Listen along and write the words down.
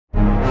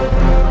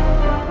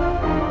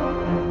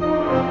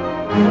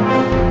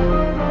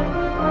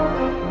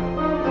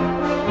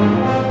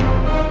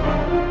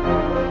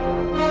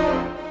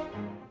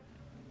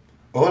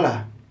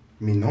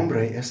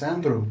es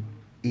Andrew,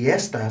 y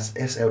estas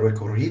es el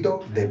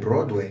recorrido de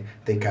Broadway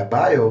de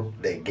Caballo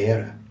de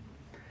Guerra.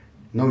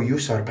 No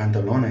usar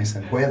pantalones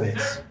en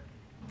jueves.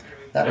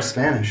 That was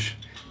Spanish,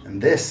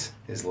 and this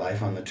is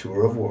Life on the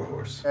Tour of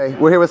Warhorse. Hey,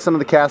 we're here with some of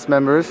the cast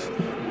members.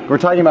 We're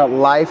talking about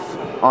life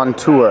on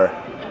tour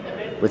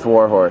with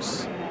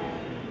Warhorse.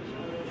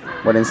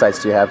 What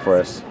insights do you have for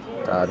us,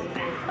 Todd?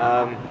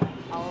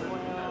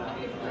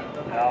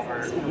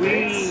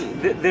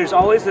 There's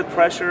always the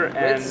pressure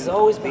and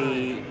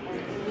the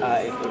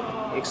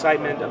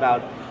excitement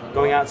about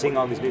going out and seeing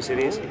all these new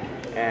cities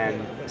and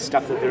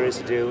stuff that there is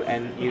to do,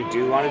 and you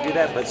do want to do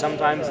that, but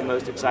sometimes the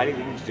most exciting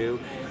thing to do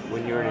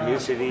when you're in a new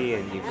city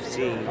and you've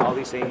seen all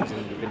these things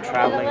and you've been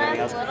traveling and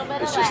everything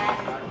else is just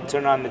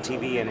turn on the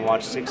TV and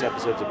watch 6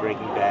 episodes of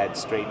Breaking Bad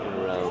straight in a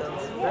row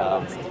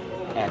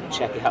and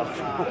check it out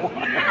for a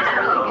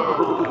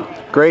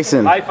while.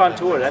 Grayson. Life on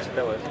tour, that's what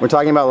that was. We're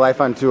talking about life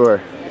on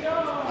tour.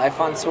 Life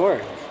on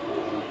tour.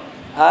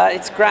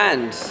 It's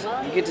grand.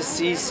 You get to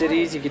see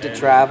cities, you get to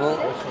travel.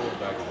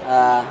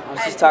 I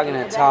was just talking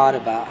to Todd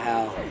about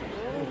how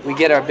we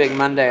get our big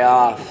Monday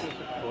off.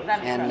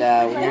 And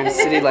when you're in a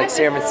city like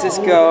San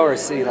Francisco or a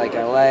city like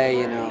LA,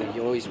 you know,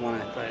 you always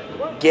want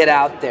to get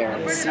out there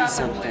and see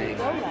something.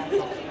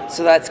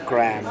 So that's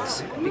grand.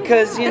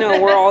 Because, you know,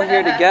 we're all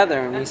here together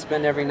and we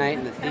spend every night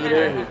in the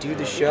theater and we do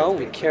the show,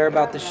 we care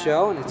about the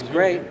show, and it's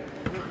great.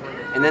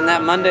 And then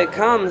that Monday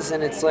comes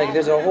and it's like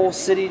there's a whole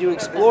city to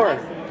explore.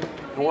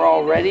 And we're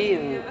all ready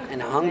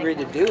and hungry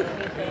to do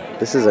it.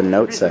 This is a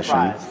note session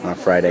on a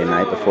Friday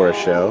night before a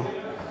show.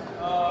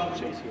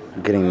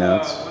 I'm getting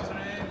notes.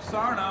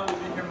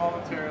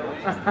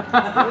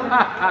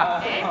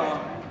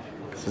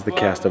 This is the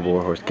cast of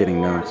Warhorse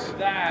getting notes.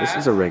 This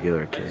is a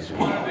regular occasion.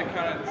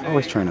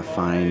 Always trying to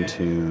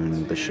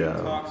fine-tune the show.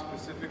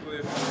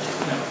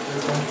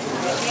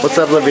 What's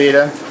up,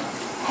 Lavita?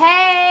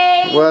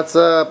 Hey! What's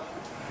up?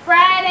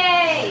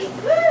 Friday!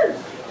 Woo!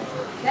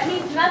 That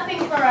means nothing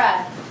for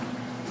us.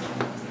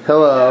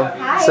 Hello.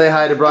 Hi. Say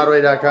hi to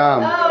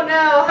Broadway.com. Oh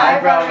no, hi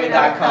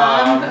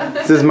Broadway.com.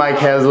 This is Mike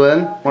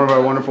Heslin, one of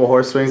our wonderful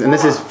horse swings, and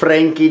this is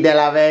Frankie de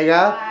la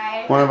Vega,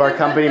 Hi. one of our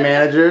company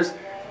managers.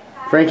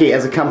 Frankie,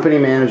 as a company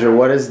manager,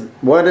 what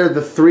are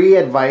the 3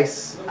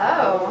 advice?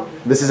 Oh.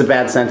 This is a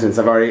bad sentence.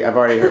 I've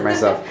already hurt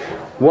myself.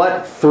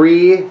 What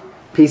 3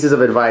 pieces of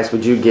advice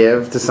would you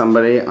give to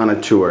somebody on a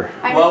tour?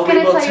 I'm Well, just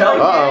we gonna will tell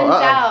you tell when you.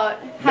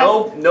 you're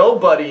in doubt.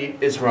 Nobody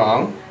is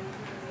wrong.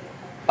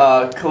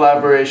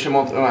 Collaboration,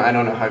 I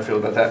don't know how I feel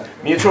about that.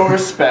 Mutual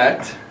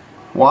respect.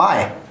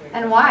 Why?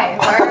 And why?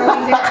 Why are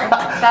we here?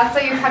 That's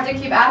what you have to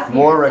keep asking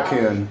More yourself.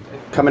 raccoon.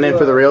 Coming in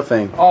for the real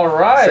thing. All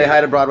right. Say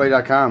hi to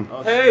Broadway.com.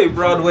 Hey,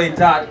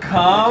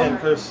 Broadway.com.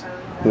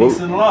 Peace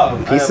and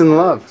love. Peace and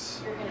love.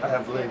 I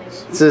have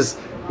legs.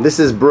 This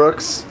is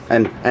Brooks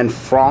and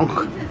Franck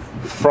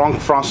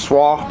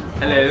Francois.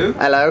 Hello.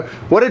 Hello.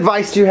 What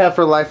advice do you have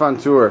for life on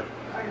tour?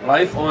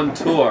 Life on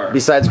tour.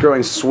 Besides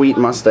growing sweet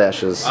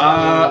mustaches.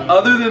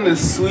 Other than the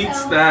sweet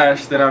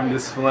stash that I'm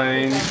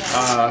displaying,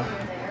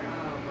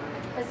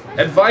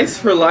 advice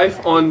for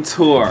life on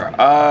tour.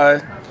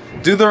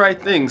 Do the right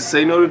things.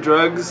 Say no to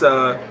drugs.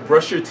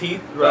 Brush your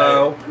teeth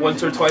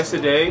once or twice a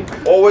day.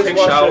 Always Take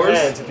wash showers. your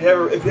hands. If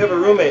you have a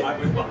roommate,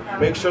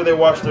 make sure they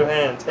wash their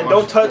hands. And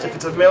don't touch, if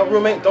it's a male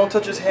roommate, don't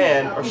touch his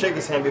hand or shake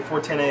his hand before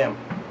 10 a.m.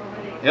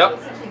 Yep.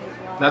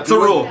 That's a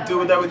rule.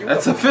 Do that with you.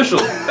 That's official.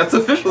 That's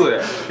official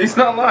there. He's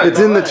not lying. It's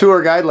in the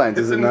tour guidelines, It's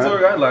is it in the not? tour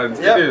guidelines.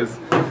 Yep. It is.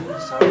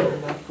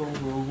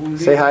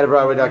 Say hi to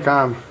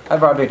Broadway.com. Hi,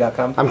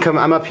 Broadway.com.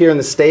 I'm up here in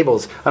the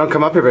stables. I don't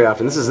come up here very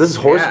often. This is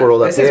Horse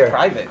World up here. This is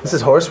private. This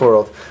is Horse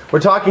World. We're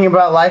talking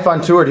about life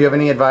on tour. Do you have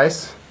any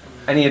advice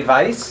Any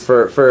advice?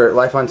 for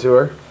life on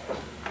tour?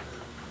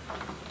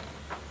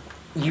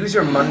 Use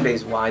your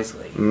Mondays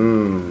wisely.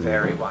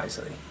 Very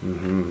wisely.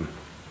 Mm-hmm.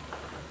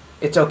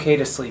 It's okay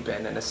to sleep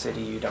in a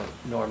city you don't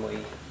normally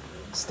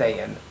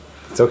stay in.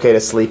 It's okay to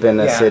sleep in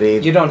a Yeah, city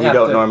you don't have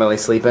to- normally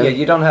sleep in. Yeah,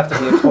 you don't have to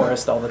be a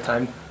tourist all the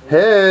time.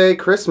 Hey,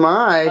 Chris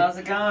Mai. How's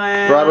it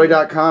going?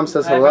 Broadway.com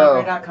says Hi,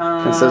 hello.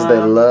 Broadway.com. And says they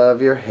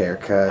love your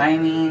haircut. I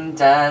mean,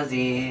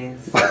 doesies.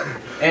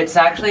 It's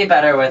actually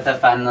better with a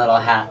fun little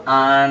hat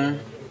on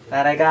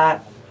that I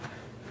got.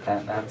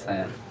 That's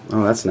it.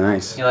 Oh, that's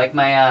nice. You like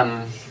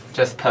my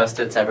just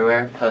post-its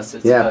everywhere?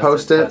 Post-its. Yeah,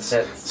 post-its.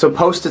 So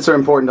post-its are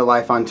important to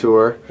life on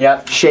tour.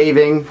 Yep.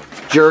 Shaving,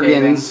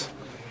 Jergens.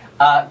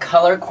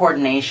 Color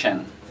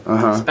coordination,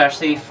 Uh-huh.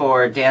 especially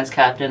for dance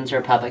captains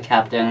or puppet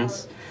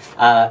captains.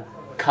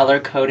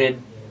 Color-coded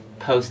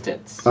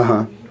post-its.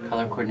 Uh-huh.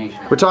 Color coordination.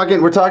 We're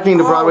talking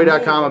to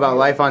Broadway.com about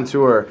life on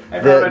tour.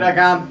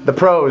 Broadway.com. The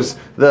pros,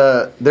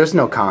 there's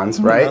no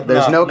cons, right?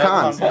 There's no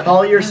cons.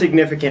 Call your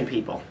significant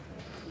people,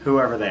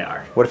 whoever they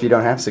are. What if you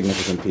don't have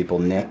significant people,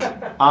 Nick?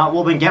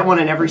 Well, then get one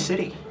in every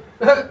city.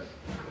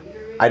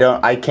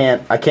 I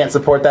can't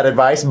support that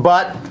advice,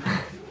 but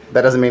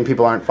that doesn't mean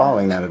people aren't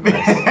following that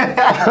advice.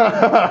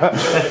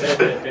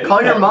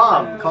 Call your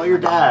mom. Call your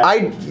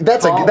dad.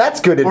 That's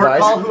good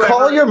advice.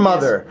 Call your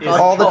mother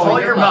all the time.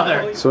 Call your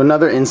mother. So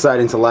another insight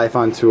into life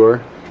on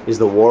tour is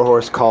the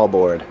Warhorse call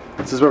board.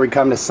 This is where we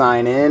come to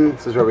sign in.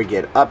 This is where we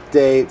get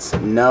updates,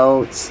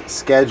 notes,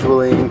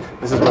 scheduling.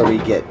 This is where we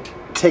get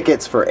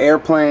tickets for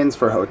airplanes,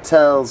 for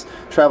hotels,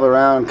 travel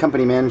around,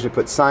 company management,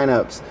 put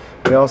sign-ups.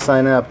 We all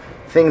sign up.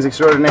 Things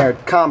extraordinaire,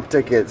 comp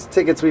tickets,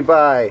 tickets we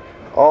buy,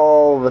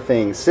 all the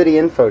things. City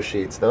info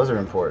sheets, those are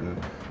important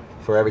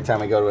for every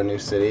time we go to a new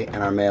city, and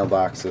our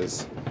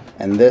mailboxes.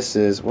 And this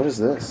is, what is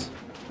this?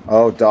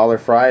 Oh, Dollar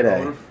Friday.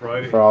 Dollar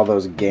Friday. For all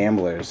those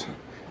gamblers.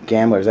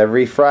 Gamblers,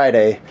 every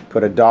Friday,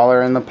 put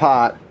 $1 in the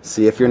pot,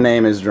 see if your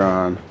name is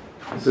drawn.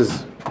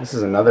 This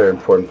is another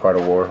important part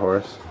of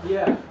Warhorse.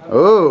 Yeah.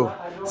 Ooh,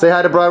 say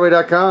hi to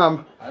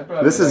Broadway.com.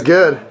 This is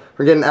good.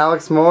 We're getting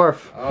Alex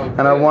Morph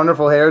and our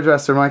wonderful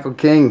hairdresser, Michael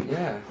King.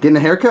 Yeah. Getting a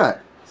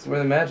haircut. This is where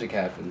the magic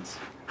happens.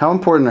 How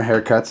important are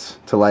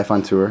haircuts to life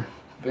on tour?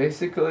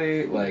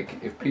 Basically,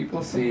 like, if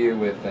people see you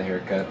with a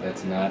haircut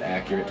that's not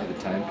accurate to the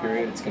time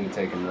period, it's going to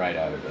take them right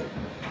out of it.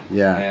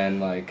 Yeah. And,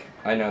 like,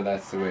 I know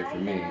that's the way for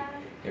me.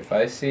 If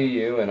I see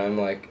you and I'm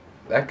like,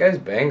 that guy's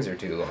bangs are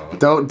too long.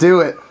 Don't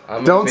do it.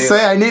 Don't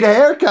say I need a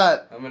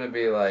haircut. I'm going to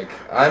be like,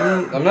 I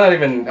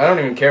don't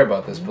even care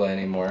about this play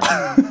anymore.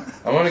 I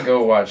want to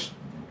go watch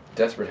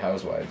Desperate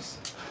Housewives.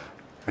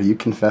 Are you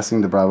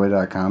confessing to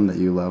Broadway.com that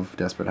you love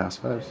Desperate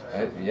Housewives?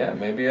 Yeah,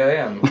 maybe I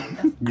am.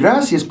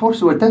 Gracias por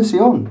su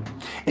atención.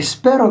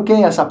 Espero que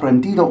hayas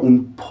aprendido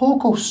un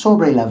poco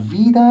sobre la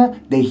vida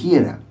de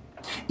gira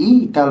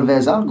y tal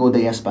vez algo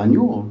de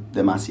español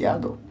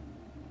demasiado.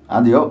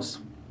 Adiós.